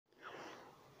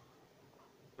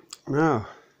Now,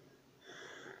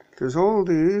 there's all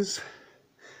these,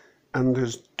 and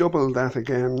there's double that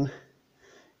again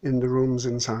in the rooms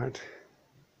inside.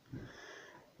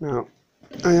 Now,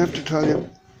 I have to tell you,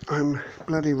 I'm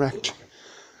bloody wrecked,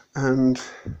 and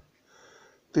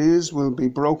these will be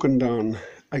broken down.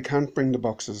 I can't bring the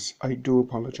boxes. I do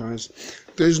apologize.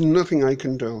 There's nothing I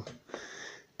can do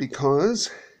because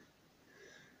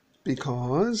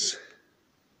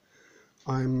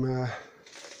I'm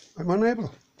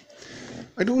unable.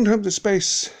 I don't have the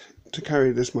space to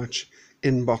carry this much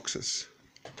in boxes.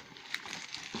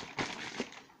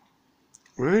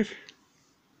 Right?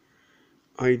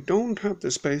 I don't have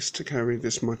the space to carry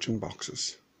this much in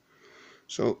boxes.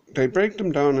 So they break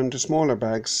them down into smaller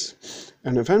bags,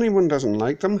 and if anyone doesn't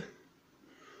like them,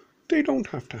 they don't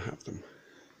have to have them.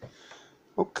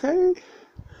 Okay?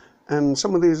 And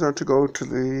some of these are to go to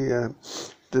the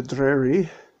Dreri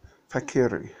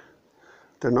Fakiri.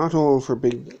 They're not all for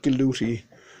big galooti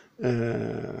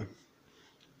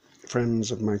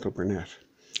friends of Michael Burnett.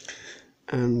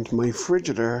 And my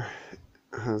Frigidaire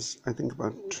has, I think,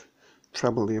 about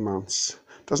treble the amounts.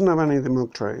 Doesn't have any of the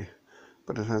milk tray,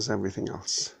 but it has everything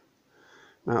else.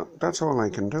 Now, that's all I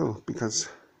can do, because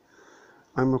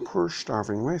I'm a poor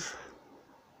starving wife.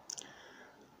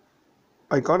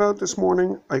 I got out this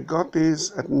morning, I got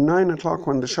these at 9 o'clock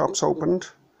when the shops opened,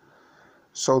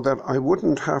 so that I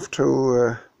wouldn't have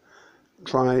to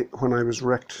try when I was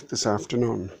wrecked this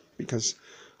afternoon, because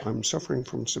I'm suffering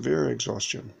from severe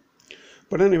exhaustion.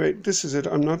 But anyway, this is it.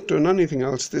 I'm not doing anything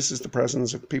else. This is the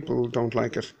presents. If people don't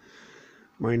like it,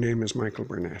 my name is Michael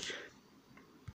Burnett.